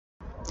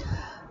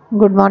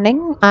Good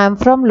morning. I am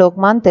from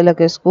Lokman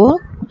Tilak School.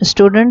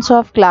 Students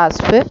of class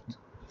 5th.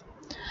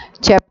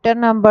 Chapter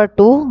number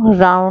 2,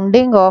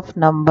 Rounding of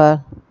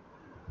Number.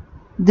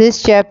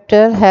 This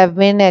chapter have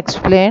been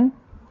explained.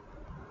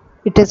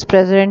 It is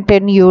present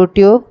in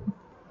YouTube.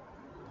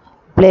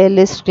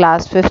 Playlist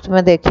class 5th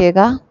में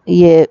देखिएगा.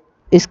 ये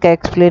इसका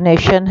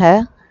explanation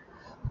है.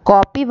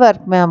 Copy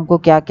work में हमको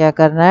क्या क्या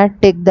करना है.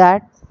 Tick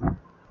that.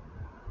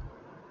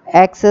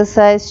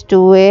 Exercise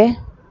 2A.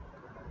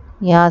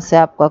 यहाँ से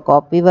आपका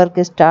कॉपी वर्क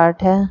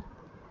स्टार्ट है.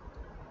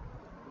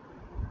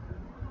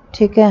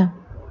 ठीक है.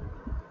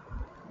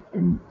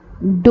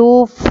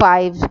 Do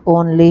 5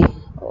 only.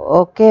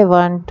 Okay,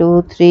 1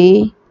 2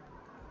 3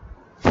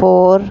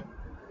 4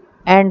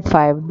 and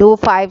 5. Do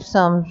 5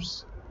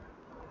 sums.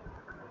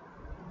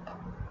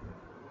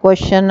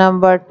 Question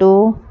number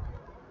 2.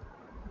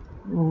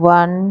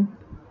 1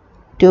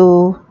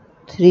 2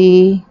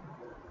 3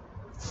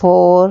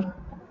 4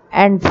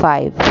 and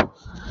 5.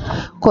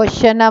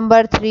 Question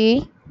number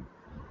 3.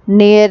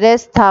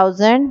 Nearest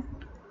thousand.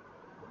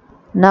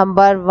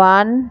 Number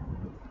 1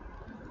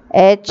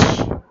 H.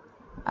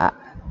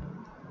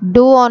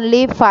 Do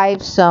only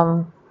 5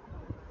 sums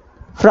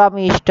from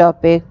each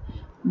topic.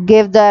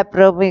 Give the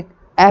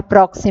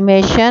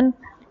approximation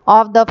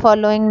of the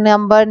following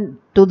number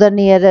to the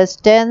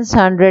nearest tens,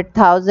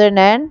 100,000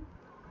 and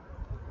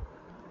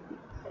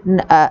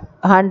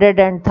 100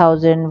 and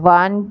 1000.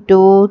 1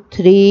 2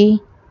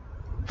 3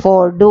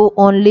 4. Do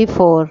only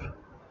 4.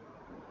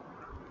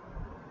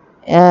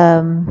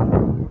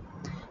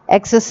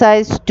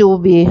 Exercise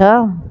 2B,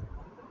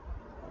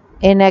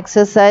 In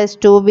exercise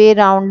 2B,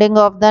 rounding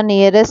of the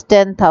nearest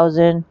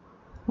 10,000.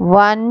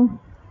 1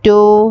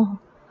 2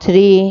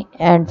 3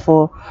 and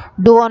 4.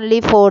 Do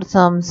only 4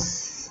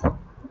 sums.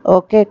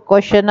 Okay.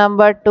 Question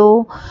number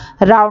 2.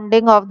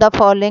 Rounding of the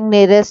following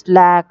nearest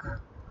lakh.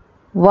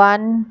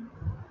 1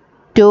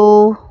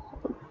 2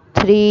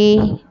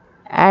 3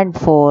 and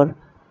 4.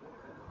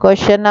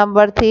 Question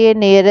number 3.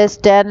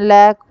 Nearest 10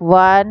 lakh.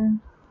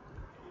 1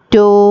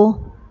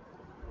 2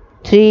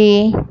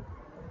 3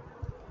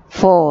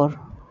 4.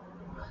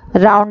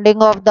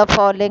 Rounding of the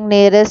following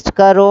nearest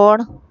crore.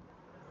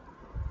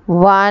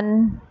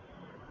 1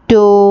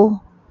 2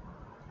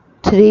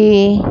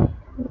 3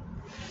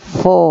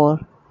 4.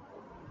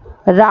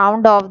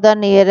 Round of the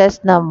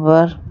nearest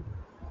number.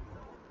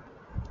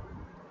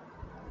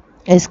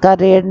 इसका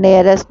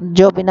nearest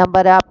जो भी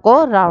number है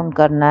आपको round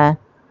करना है.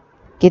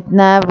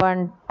 कितना है?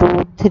 1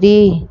 2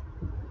 3.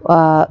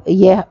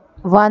 ये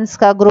वंस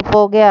का ग्रुप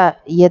हो गया,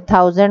 ये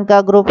 1000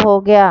 का ग्रुप हो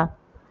गया,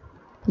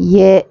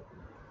 ये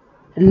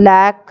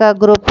लाख का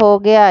ग्रुप हो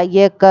गया,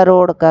 ये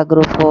करोड़ का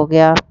ग्रुप हो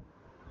गया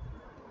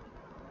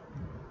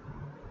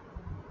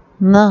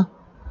ना.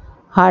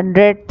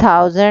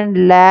 100,000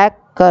 लाख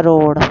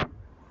करोड़.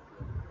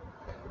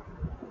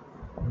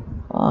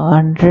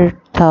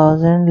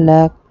 100,000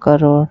 लाख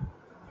करोड़.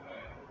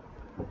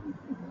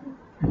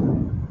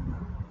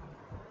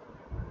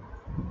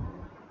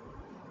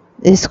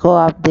 इसको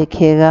आप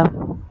देखिएगा.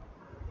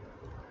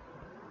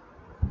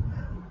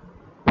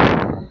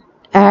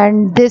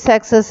 And this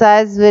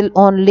exercise will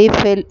only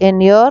fill in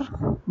your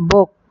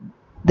book.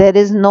 There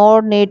is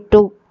no need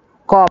to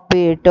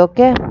copy it.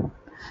 Okay.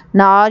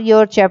 Now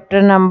your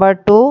chapter number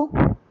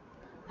 2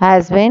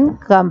 has been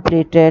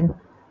completed.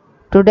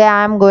 Today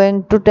I am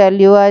going to tell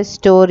you a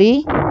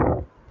story.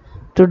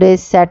 Today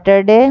is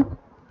Saturday.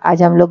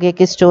 आज हम लोग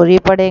एक story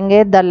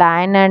पढ़ेंगे. The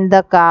Lion and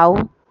the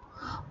Cow.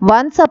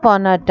 Once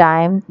upon a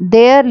time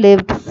there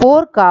lived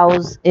 4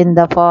 cows in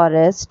the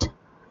forest.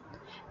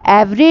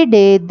 Every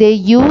day they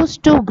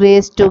used to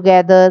graze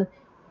together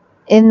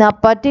in a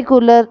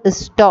particular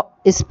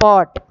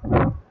spot.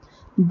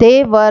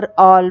 They were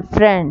all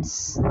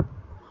friends.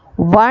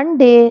 One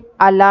day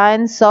a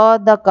lion saw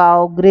the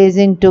cow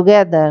grazing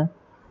together.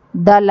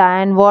 The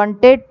lion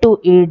wanted to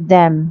eat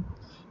them.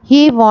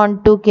 He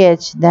wanted to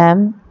catch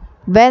them.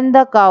 When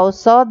the cow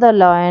saw the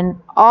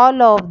lion,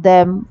 all of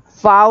them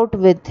fought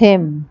with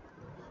him.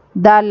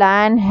 The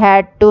lion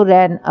had to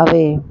run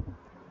away.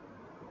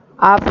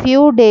 A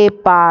few days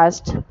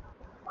passed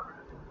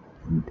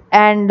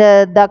and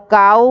the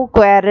cow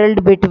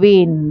quarreled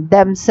between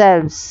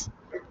themselves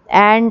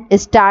and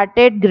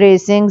started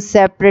grazing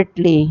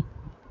separately.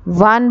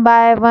 One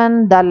by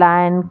one, the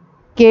lion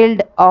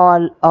killed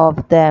all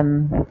of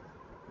them.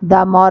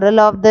 The moral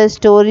of the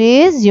story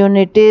is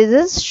unity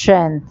is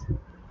strength.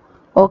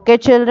 Okay,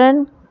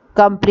 children,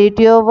 complete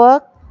your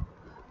work.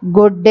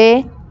 Good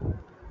day.